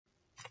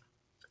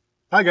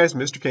Hi guys,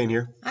 Mr. Kane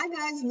here. Hi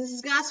guys,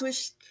 Mrs.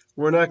 Goswish.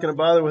 We're not going to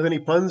bother with any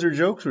puns or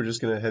jokes. We're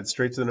just going to head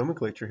straight to the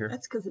nomenclature here.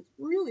 That's because it's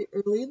really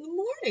early in the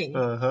morning.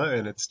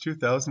 And it's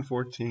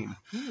 2014.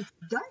 It's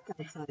dark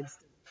outside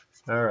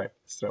still. All right,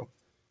 so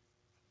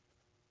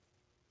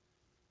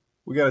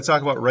we got to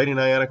talk about writing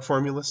ionic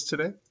formulas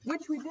today.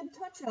 Which we did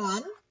touch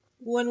on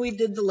when we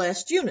did the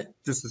last unit.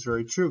 This is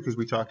very true because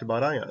we talked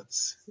about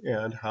ions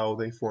and how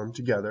they form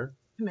together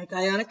To make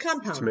ionic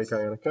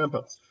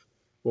compounds.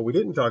 What we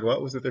didn't talk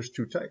about was that there's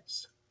two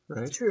types,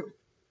 right? That's true.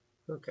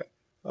 Okay.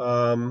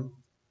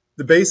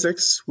 The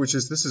basics,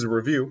 this is a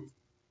review,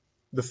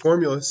 the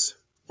formulas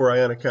for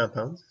ionic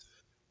compounds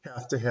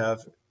have to have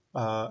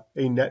a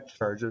net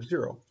charge of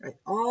 0. Right.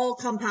 All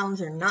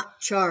compounds are not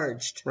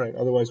charged. Right.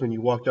 Otherwise, when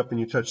you walked up and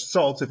you touched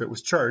salt, if it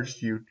was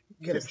charged, you'd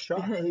get a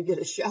shock. You get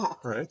a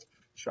shock. Right.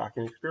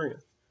 Shocking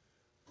experience.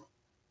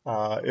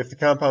 If the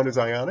compound is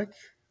ionic,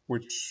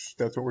 which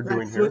that's what we're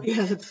doing here.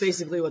 Yeah, that's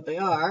basically what they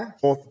are.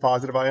 Both the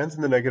positive ions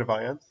and the negative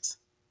ions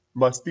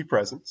must be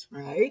present.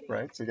 Right.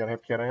 Right. So you got to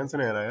have cations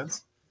and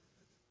anions.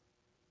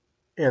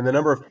 And the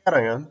number of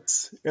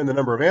cations and the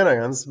number of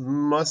anions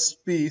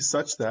must be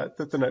such that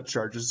the net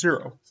charge is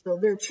 0. So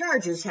their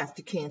charges have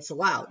to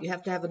cancel out. You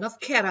have to have enough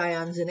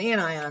cations and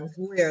anions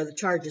where the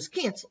charges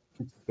cancel.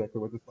 That's exactly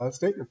what this last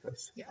statement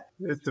says. Yeah.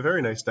 It's a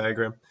very nice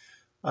diagram.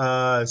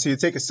 So you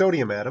take a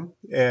sodium atom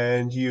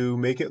and you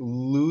make it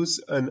lose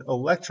an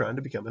electron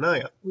to become an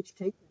ion. Which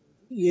takes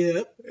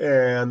Yep.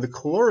 And the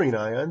chlorine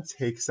ion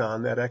takes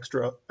on that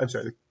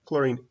the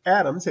chlorine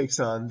atom takes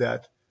on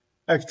that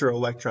extra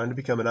electron to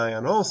become an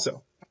ion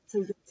also. So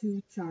you get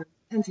two charged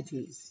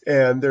entities.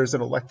 And there's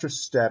an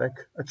electrostatic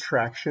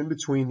attraction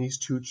between these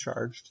two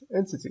charged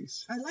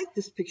entities. I like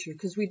this picture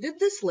because we did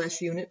this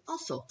last unit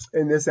also.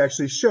 And this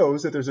actually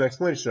shows that there's an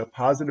explanation, a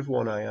positive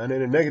 1 ion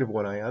and a negative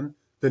 1 ion.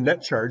 The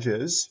net charge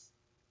is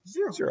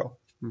 0.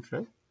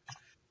 Okay.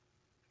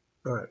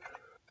 All right.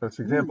 That's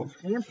examples.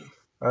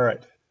 All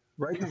right.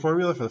 Write the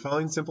formula for the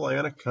following simple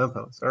ionic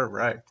compounds. All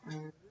right.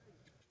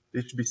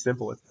 These should be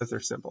simple. It says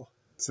they're simple.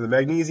 So the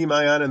magnesium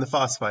ion and the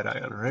phosphide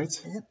ion,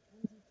 right? Yep.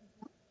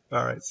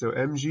 All right. So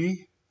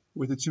Mg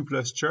with a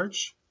 2+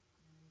 charge.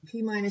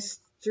 P minus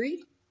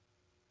 3.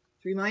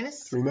 3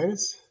 minus. 3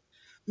 minus.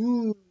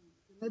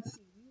 Let's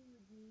see.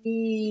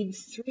 Need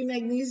 3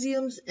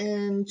 magnesiums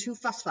and 2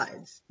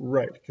 phosphides.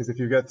 Right, because if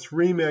you've got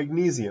 3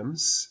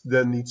 magnesiums,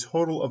 then the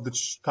total of the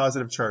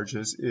positive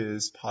charges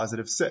is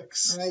positive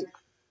 6.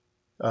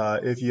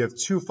 Right. If you have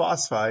 2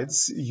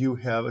 phosphides, you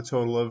have a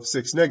total of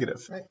 6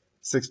 negative. Right.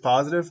 6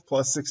 positive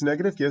plus 6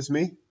 negative gives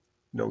me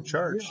no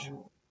charge.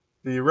 No.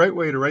 The right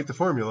way to write the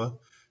formula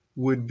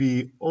would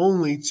be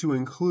only to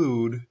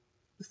include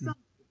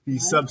the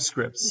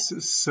subscripts. Yeah.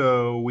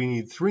 So we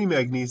need 3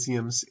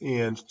 magnesiums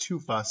and 2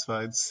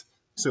 phosphides.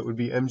 So it would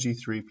be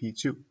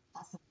Mg3P2.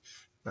 Awesome.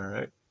 All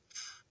right.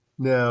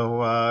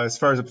 Now, as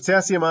far as a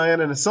potassium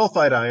ion and a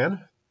sulfide ion.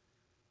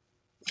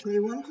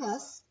 K1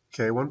 plus.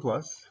 K1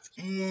 plus.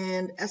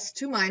 And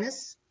S2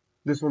 minus.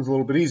 This one's a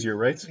little bit easier,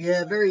 right?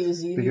 Yeah, very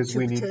easy. Because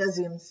we need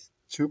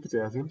 2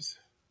 potassiums.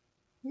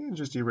 And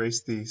just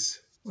erase these.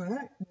 All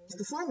right. There's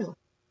the formula.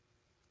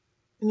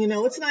 And you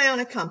know it's an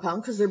ionic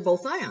compound because they're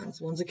both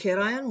ions. One's a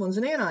cation, one's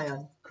an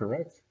anion.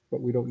 Correct.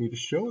 But we don't need to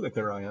show that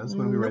they're ions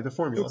when we write the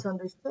formula. It's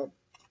understood.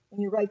 When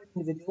you write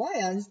individual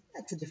ions,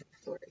 that's a different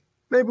story.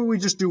 Maybe we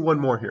just do one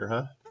more here,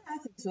 huh? I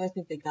think so. I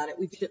think they got it.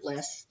 We did it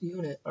last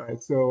unit. All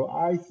right. So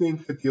I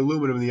think that the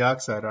aluminum and the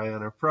oxide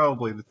ion are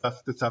probably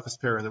the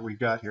toughest pair that we've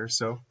got here.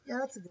 So yeah,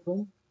 that's a good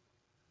one.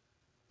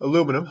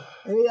 Aluminum.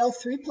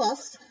 Al3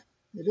 plus.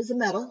 It is a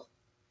metal.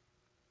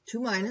 2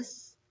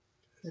 minus.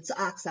 It's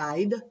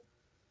oxide.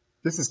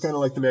 This is kind of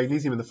like the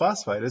magnesium and the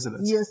phosphide, isn't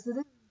it? Yes, it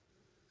is.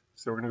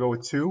 So we're going to go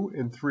with 2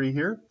 and 3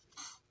 here.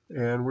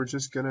 And we're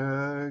just going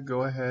to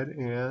go ahead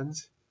and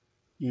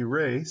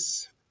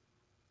erase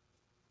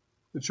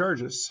the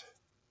charges.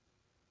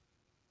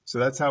 So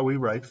that's how we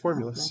write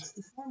formulas. That's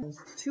the formulas.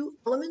 2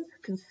 elements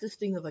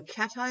consisting of a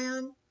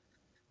cation,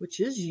 which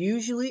is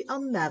usually a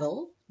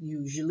metal,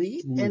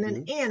 and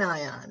an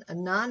anion, a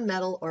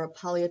non-metal or a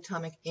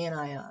polyatomic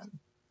anion.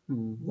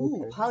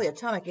 Ooh, Okay.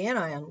 polyatomic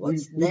anion,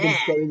 what's that? We've been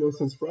studying those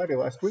since Friday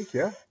last week,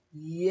 yeah?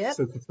 Yep,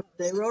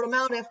 they wrote them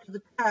out after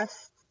the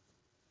test.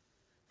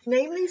 To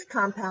name these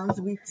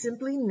compounds, we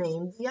simply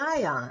named the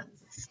ions.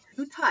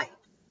 2 types.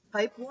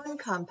 Type 1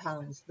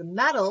 compounds. The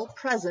metal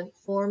present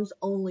forms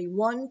only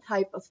one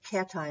type of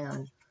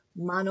cation,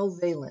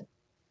 monovalent.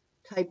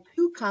 Type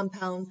 2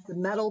 compounds, the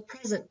metal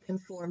present can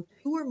form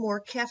 2 or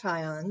more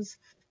cations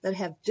that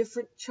have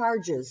different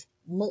charges,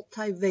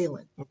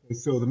 multivalent. Okay,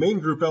 so the main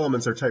group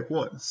elements are type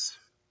 1s.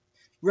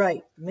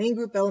 Right, the main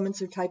group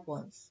elements are type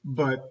 1s.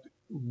 But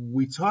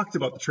we talked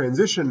about the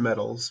transition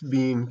metals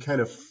being kind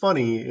of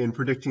funny in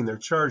predicting their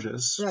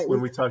charges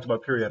when we talked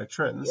about periodic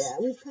trends. Yeah,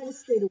 we've kind of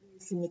stayed away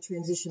from the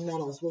transition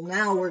metals. Well,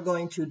 now we're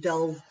going to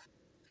delve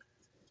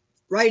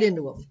right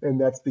into them. And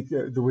that's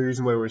because the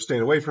reason why we're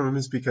staying away from them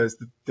is because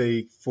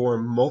they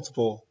form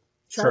multiple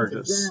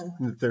charges.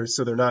 Yeah.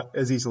 So they're not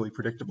as easily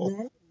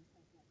predictable.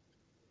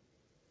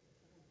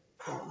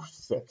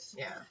 6.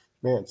 Yeah.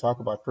 Man, talk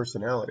about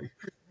personality.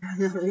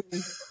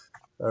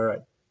 All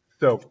right.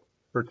 So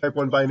for type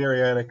 1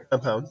 binary ionic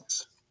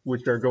compounds,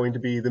 which are going to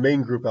be the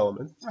main group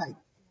elements. Right.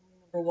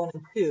 Number 1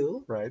 and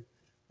 2. Right.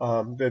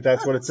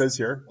 That's what it says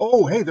here.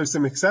 Oh, hey, there's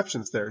some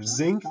exceptions there.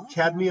 Zinc,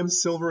 cadmium,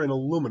 silver, and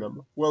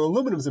aluminum. Well,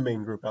 aluminum's a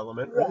main group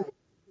element, right?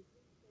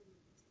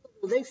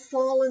 They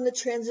fall in the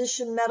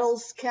transition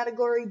metals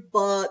category,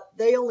 but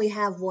they only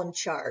have one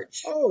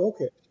charge. Oh,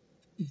 okay.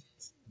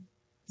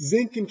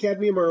 Zinc and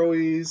cadmium are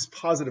always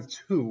positive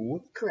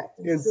 2. Correct.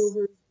 And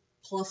silver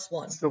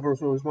 +1. Silver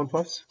is always 1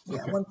 plus?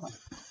 Yeah, okay. 1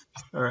 plus.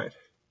 All right.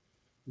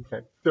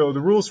 Okay. So the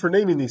rules for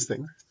naming these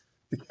things.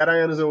 The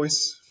cation is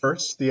always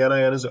first. The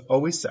anion is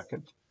always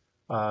second.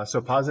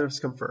 So positives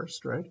come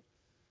first, right?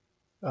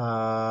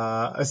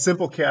 A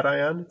simple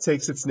cation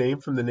takes its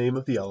name from the name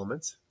of the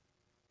element.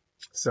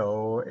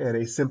 So, and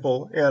a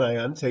simple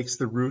anion takes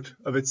the root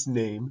of its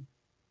name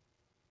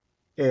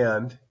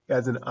and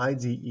adds an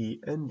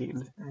IDE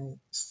ending. Right.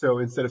 So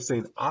instead of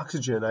saying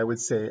oxygen, I would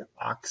say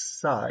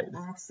oxide.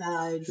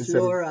 Oxide,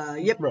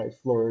 fluoride. Yep. Right,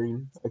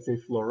 fluorine. I'd say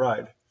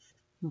fluoride.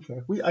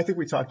 Okay. I think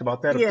we talked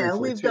about that. Yeah,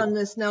 we've done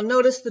this. Now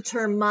notice the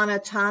term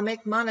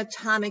monatomic.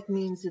 Monatomic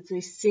means it's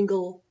a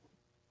single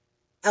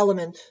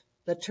element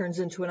that turns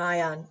into an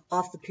ion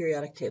off the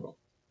periodic table.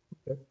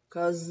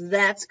 Because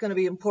that's going to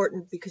be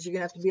important because you're going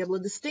to have to be able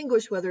to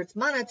distinguish whether it's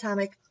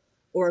monatomic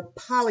or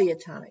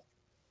polyatomic.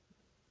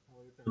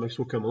 Polyatomics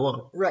will come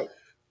along. Right.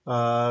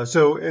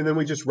 And then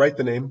we just write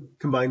the name,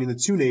 combining the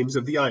two names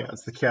of the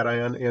ions, the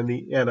cation and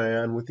the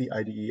anion with the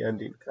IDE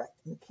ending. Correct.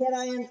 And the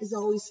cation is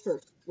always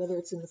first. Whether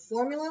it's in the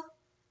formula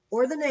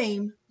or the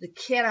name, the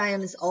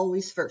cation is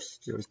always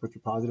first. You always put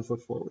your positive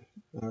foot forward.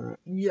 All right.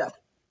 Yeah.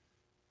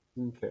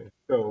 Okay.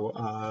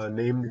 So,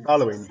 name the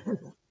following.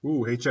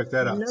 Ooh, hey, check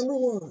that out. Number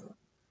 1.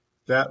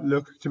 That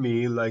looked to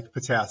me like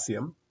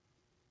potassium.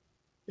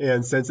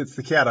 And since it's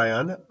the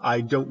cation,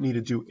 I don't need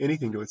to do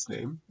anything to its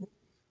name.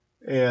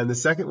 And the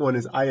second one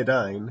is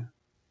iodine,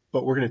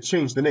 but we're going to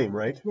change the name,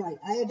 right? Right.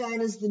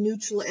 Iodine is the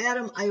neutral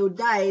atom.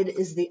 Iodide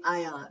is the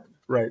ion.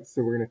 Right.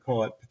 So we're going to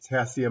call it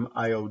potassium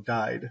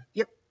iodide.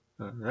 Yep.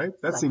 All right.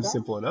 That seems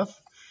simple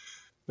enough.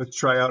 Let's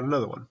try out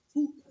another one.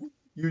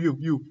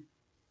 You.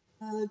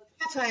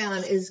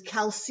 Cation is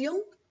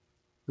calcium.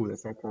 Ooh,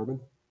 that's not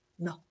carbon?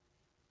 No.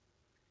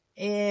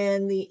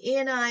 And the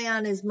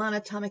anion is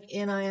monatomic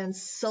anion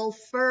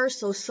sulfur,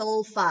 so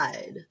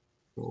sulfide.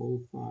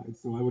 Sulfide.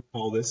 So I would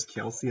call this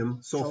calcium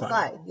sulfide.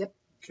 Sulfide, yep.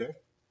 Okay.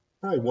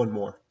 All right, one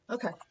more.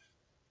 Okay.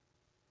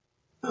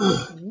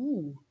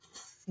 Ooh,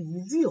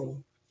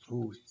 cesium.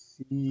 Ooh,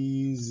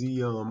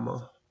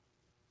 cesium.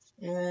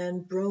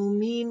 And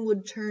bromine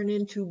would turn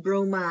into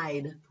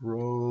bromide.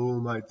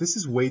 Bromide. This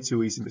is way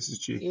too easy, Mrs.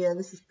 G. Yeah,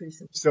 this is pretty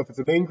simple. So if it's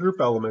a main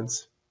group element,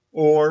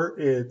 or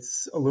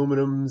it's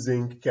aluminum,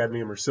 zinc,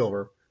 cadmium, or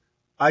silver,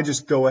 I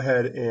just go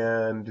ahead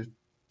and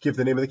give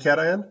the name of the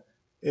cation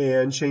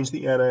and change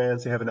the anion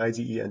to have an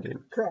IDE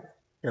ending. Correct.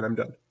 And I'm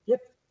done. Yep.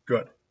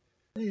 Good.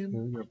 There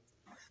we go.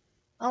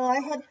 Oh,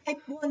 I had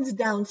type 1s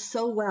down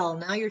so well.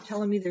 Now you're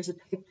telling me there's a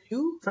type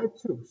 2? Type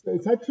 2.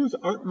 Type 2s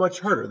aren't much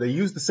harder. They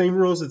use the same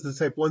rules as the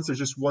type 1s. There's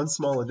just one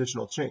small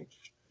additional change.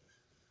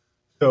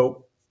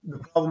 So the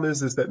problem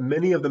is that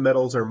many of the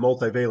metals are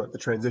multivalent, the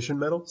transition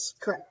metals.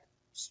 Correct.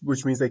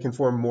 Which means they can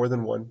form more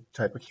than one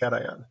type of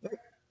cation.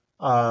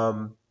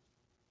 Right.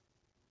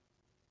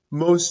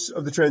 Most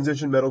of the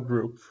transition metal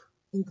group,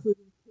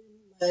 including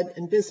lead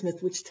and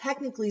bismuth, which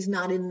technically is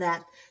not in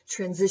that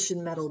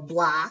transition metal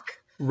block,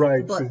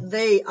 right? But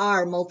they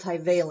are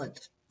multivalent.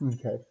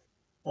 Okay.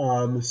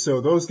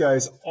 So those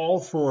guys all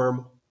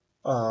form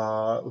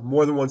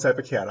more than one type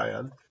of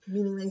cation.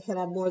 Meaning they can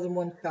have more than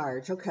one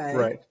charge. Okay.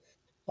 Right.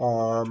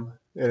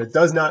 And it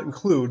does not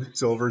include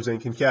silver,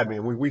 zinc, and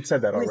cadmium. We've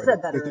said that already. We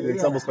said that already.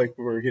 It's almost like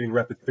we're getting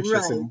repetitious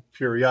right. and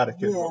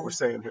periodic in what we're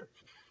saying here.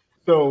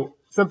 So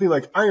something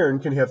like iron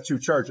can have two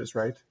charges,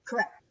 right?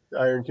 Correct.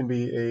 Iron can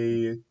be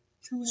a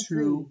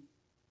 2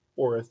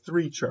 or a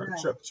 3 charge,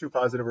 right. a 2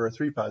 positive or a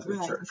 3 positive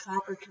right. charge. And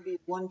copper can be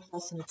 1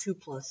 plus and a 2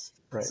 plus.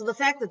 Right. So the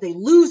fact that they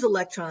lose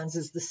electrons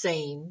is the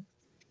same.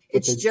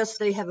 It's just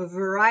they have a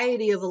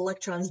variety of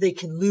electrons they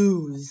can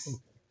lose.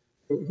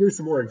 So here's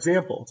some more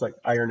examples. Like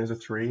iron is a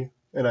 3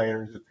 and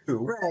iron is a 2.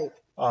 Right.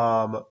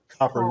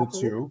 Copper is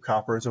a 2.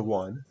 Copper is a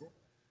 1.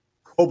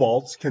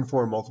 Cobalt can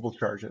form multiple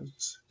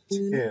charges.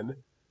 Tin.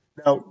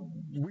 Now,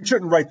 we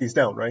shouldn't write these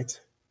down, right?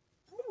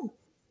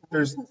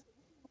 There's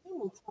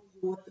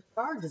what the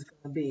charge is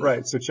going to be.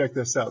 Right, so check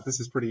this out. This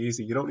is pretty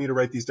easy. You don't need to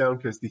write these down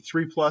because the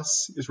 3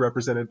 plus is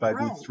represented by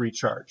the 3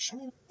 charge. I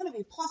mean, it's going to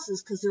be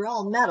pluses because they're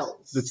all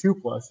metals. The 2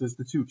 plus is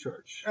the 2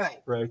 charge.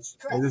 Right. Right.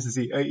 Correct. And this is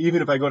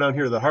even if I go down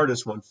here to the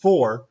hardest one,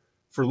 4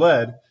 for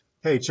lead.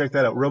 Hey, check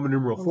that out. Roman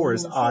numeral 4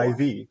 is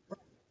IV.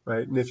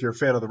 Right. And if you're a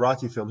fan of the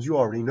Rocky films, you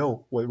already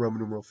know what Roman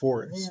numeral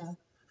 4 is. Yeah.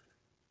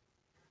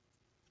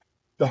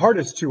 The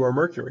hardest 2 are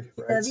mercury.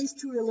 Right? Yeah, these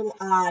 2 are a little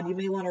odd. You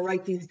may want to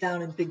write these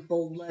down in big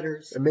bold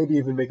letters. And maybe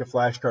even make a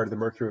flashcard of the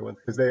mercury ones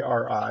because they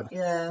are odd.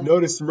 Yeah.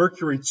 Notice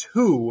mercury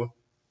 2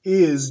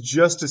 is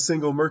just a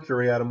single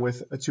mercury atom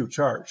with a 2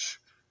 charge.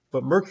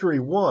 But mercury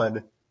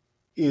 1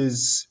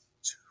 is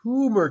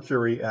 2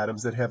 mercury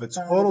atoms that have a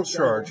total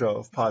charge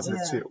of positive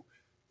 2.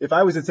 If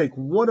I was to take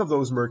one of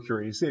those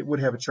mercuries, it would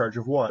have a charge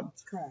of 1.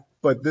 Correct.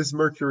 But this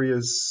mercury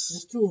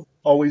is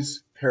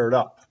always paired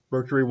up.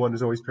 Mercury 1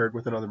 is always paired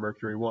with another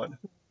mercury 1.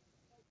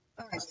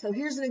 All right, so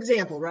here's an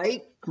example,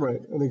 right?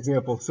 Right, an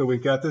example. So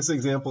we've got this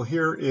example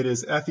here. It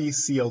is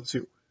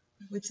FeCl2.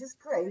 Which is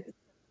great. In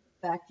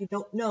fact, you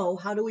don't know,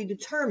 how do we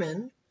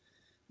determine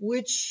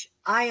which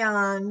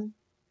ion,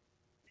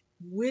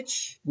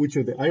 which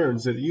are the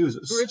ions that it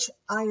uses? Which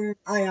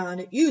ion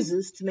it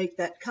uses to make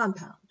that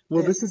compound?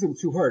 Well, this isn't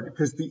too hard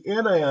because the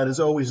anion is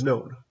always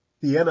known.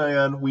 The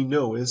anion we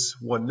know is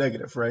 1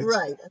 negative, right?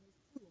 Right.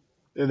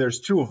 And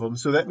there's 2 of them,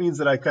 so that means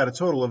that I've got a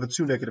total of a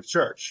 2 negative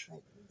charge.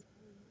 Right.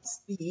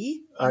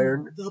 The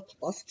iron. The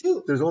plus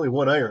 2. There's only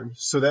 1 iron,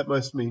 so that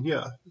must mean,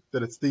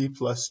 that it's the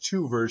plus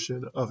 2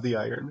 version of the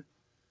iron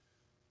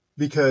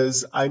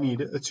because I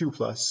need a 2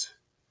 plus.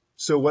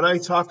 So when I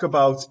talk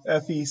about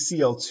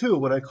FeCl2,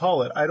 when I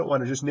call it, I don't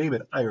want to just name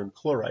it iron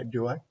chloride,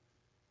 do I?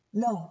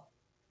 No.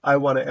 I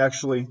want to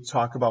actually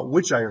talk about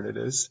which iron it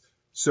is.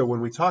 So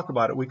when we talk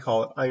about it, we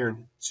call it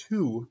iron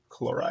 2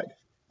 chloride.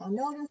 Now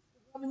notice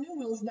the Roman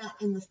numeral is not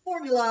in the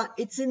formula,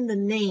 it's in the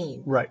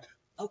name. Right.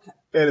 Okay.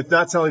 And it's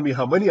not telling me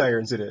how many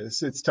irons it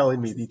is. It's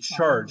telling me the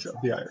charge of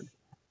the iron.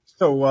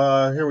 So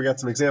here we got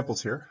some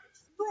examples here.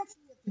 You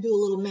actually have to do a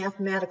little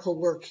mathematical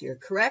work here,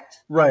 correct?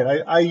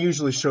 Right. I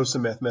usually show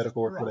some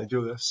mathematical work when I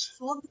do this.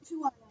 So of the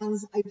 2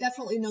 ions, I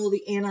definitely know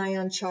the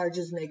anion charge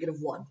is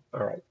 -1.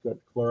 All right, good.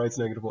 Chloride's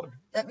 -1.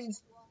 That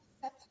means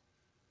set to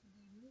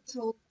be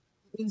neutral.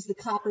 It means the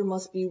copper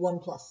must be 1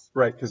 plus.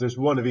 Right, because there's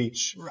 1 of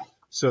each. Right.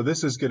 So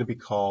this is going to be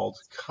called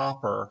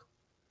copper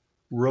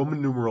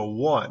Roman numeral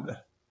 1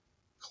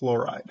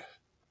 chloride.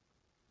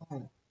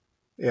 Right.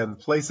 And the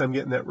place I'm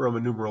getting that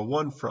Roman numeral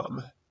 1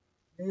 from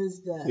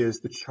is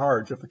the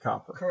charge of the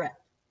copper. Correct.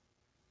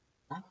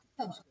 Not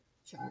the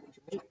subscript charge,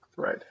 right?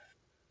 Right.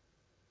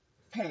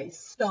 Okay,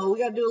 so we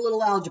got to do a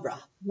little algebra.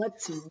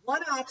 Let's see.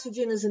 1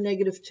 oxygen is a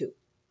 -2.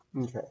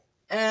 Okay.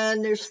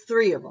 And there's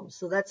 3 of them,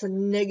 so that's a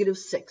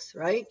 -6,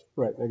 right?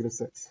 Right,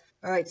 -6.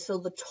 All right, so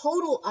the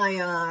total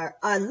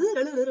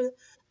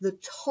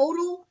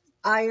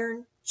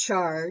iron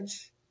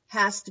charge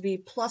has to be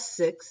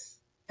 +6,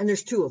 and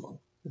there's 2 of them.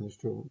 And there's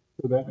 2 of them.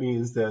 So that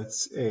means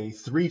that's a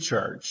 3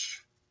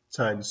 charge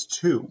times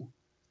 2.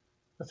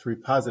 A 3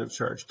 positive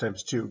charge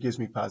times 2 gives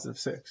me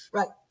 +6.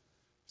 Right.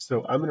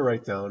 So I'm going to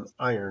write down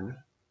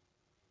iron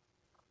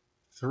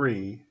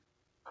 3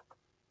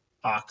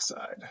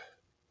 oxide.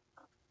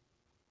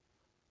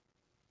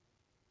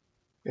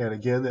 And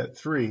again, that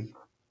 3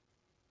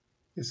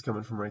 is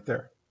coming from right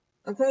there.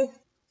 Okay.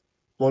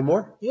 One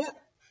more? Yeah.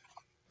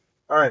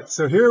 All right,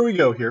 so here we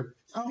go here.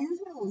 Oh, here's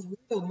one of those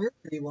real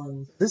mercury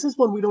ones. This is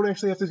one we don't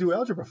actually have to do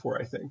algebra for,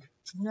 I think.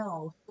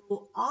 No.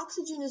 So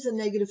oxygen is a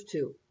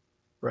 -2.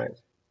 Right.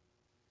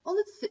 Well,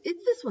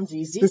 this one's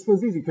easy. This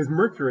one's easy because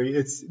mercury,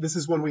 this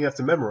is one we have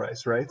to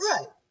memorize, right?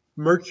 Right.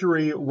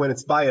 Mercury, when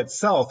it's by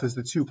itself, is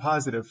the 2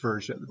 positive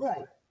version.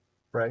 Right.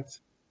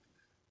 Right?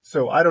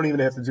 So I don't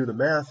even have to do the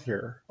math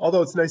here,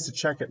 although it's nice to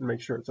check it and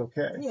make sure it's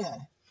okay. Yeah.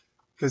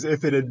 Because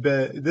if it had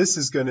been, this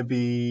is going to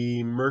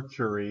be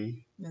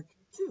mercury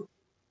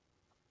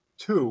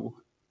 2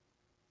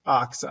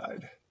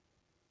 oxide.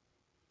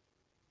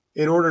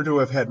 In order to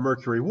have had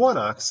mercury 1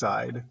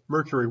 oxide,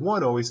 mercury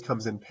 1 always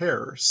comes in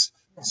pairs.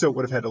 So it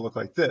would have had to look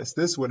like this.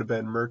 This would have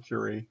been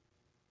mercury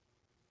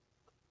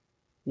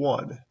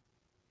 1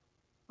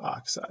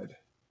 oxide.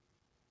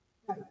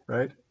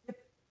 Right?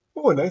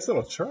 Oh, a nice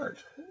little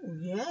chart.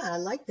 Yeah, I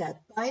like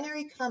that.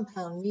 Binary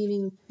compound,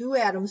 meaning 2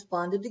 atoms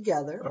bonded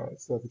together. All right,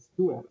 so if it's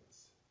 2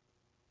 atoms.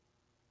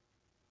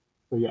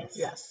 So yes.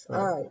 Yes.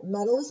 All right.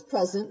 Metal is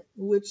present,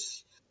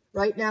 which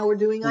right now we're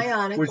doing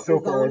ionic. Which but so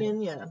we're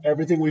going far, in,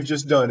 everything we've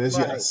just done is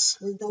yes.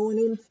 We're going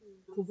into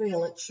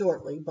covalent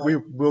shortly. But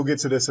We'll get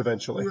to this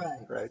eventually.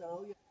 Right.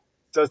 So, yeah.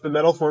 Does the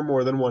metal form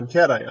more than 1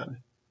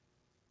 cation?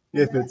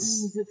 If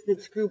means if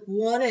it's group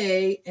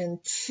 1A and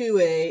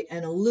 2A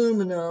and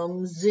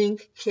aluminum,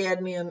 zinc,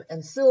 cadmium,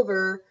 and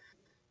silver,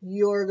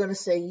 you're going to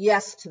say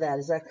yes to that.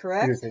 Is that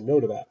correct? You're going to say no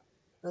to that.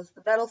 Does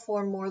the metal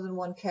form more than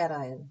 1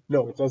 cation?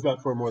 No, it does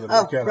not form more than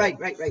 1 cation. Right.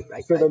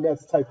 So then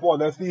that's type 1.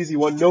 That's the easy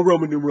one. No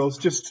Roman numerals.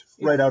 Just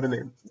write out a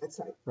name. That's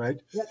right.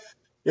 Right?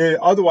 Yep.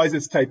 Otherwise,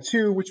 it's type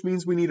 2, which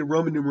means we need a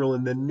Roman numeral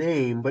in the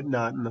name, but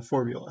not in the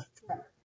formula. Correct.